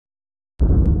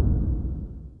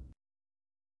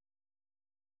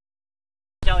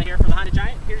here for the Honda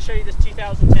Giant. Here to show you this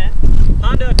 2010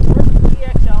 Honda Accord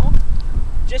EXL.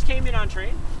 Just came in on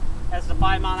trade. Has the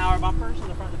 5-mile-an-hour bumpers in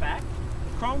the front and the back.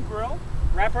 Chrome grille,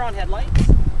 wraparound headlights.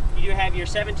 You do have your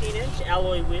 17-inch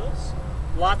alloy wheels.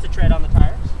 Lots of tread on the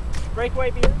tires.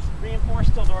 Breakaway mirrors,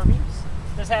 reinforced steel door beams.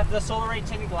 Does have the solar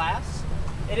tinted glass.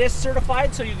 It is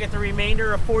certified, so you get the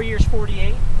remainder of 4 years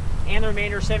 48 and the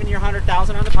remainder of 7 year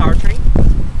 100,000 on the powertrain.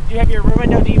 You have your rear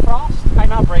window defrost, high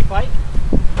mount brake light,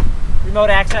 remote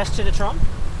access to the trunk,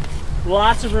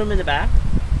 lots of room in the back,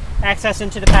 access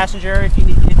into the passenger area if you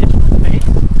need additional space,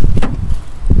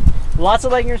 lots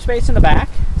of legroom space in the back,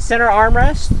 center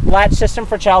armrest, latch system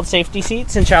for child safety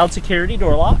seats and child security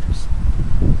door locks.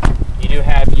 You do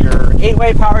have your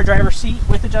 8-way power driver seat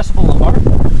with adjustable lumbar,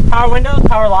 power windows,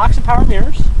 power locks, and power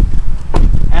mirrors.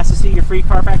 Ask to see your free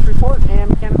Carfax report and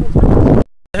mechanical inspection.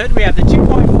 The hood, we have the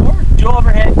 2.4 dual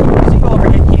overhead, single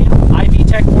overhead cam, IV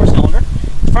Tech 4-cylinder.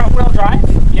 Front wheel drive,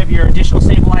 you have your additional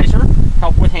stabilizer,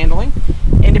 help with handling.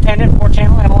 Independent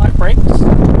 4-channel analog brakes.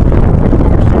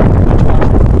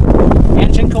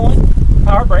 Engine cooling,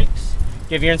 power brakes.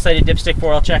 You have your insulated dipstick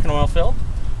for oil check and oil fill.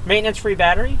 Maintenance-free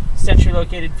battery, centrally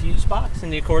located fuse box,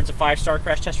 and the Accord's a 5-star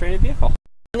crash test rated vehicle.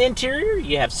 On the interior,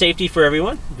 you have safety for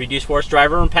everyone, reduced force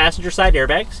driver and passenger side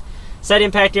airbags, side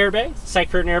impact airbags, side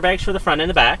curtain airbags for the front and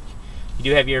the back. You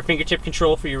do have your fingertip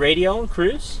control for your radio and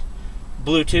cruise,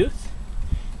 Bluetooth.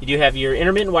 You do have your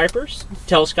intermittent wipers,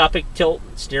 telescopic tilt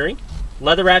steering,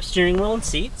 leather wrapped steering wheel and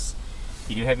seats.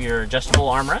 You do have your adjustable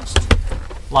armrest,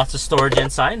 lots of storage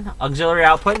inside, auxiliary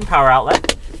output and power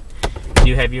outlet. You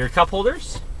do have your cup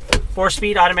holders,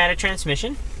 4-speed automatic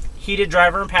transmission, heated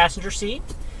driver and passenger seat,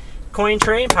 coin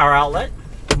tray and power outlet,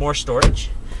 more storage.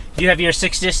 You have your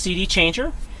 6-disc CD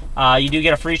changer. You do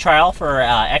get a free trial for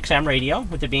XM radio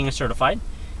with it being a certified.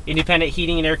 Independent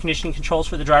heating and air conditioning controls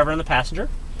for the driver and the passenger.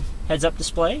 Heads-up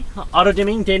display,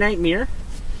 auto-dimming day-night mirror.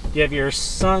 You have your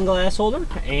sunglass holder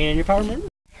and your power mirror.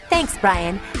 Thanks,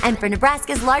 Brian. And for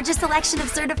Nebraska's largest selection of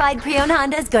certified pre-owned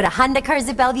Hondas, go to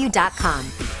HondaCarsAtBellevue.com.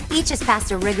 Each has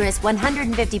passed a rigorous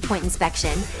 150-point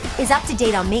inspection, is up to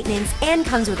date on maintenance, and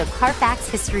comes with a Carfax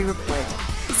history report.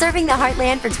 Serving the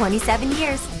heartland for 27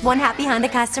 years, one happy Honda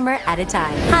customer at a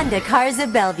time. Honda Cars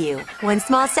of Bellevue. One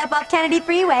small step off Kennedy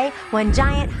Freeway, one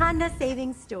giant Honda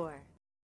savings store.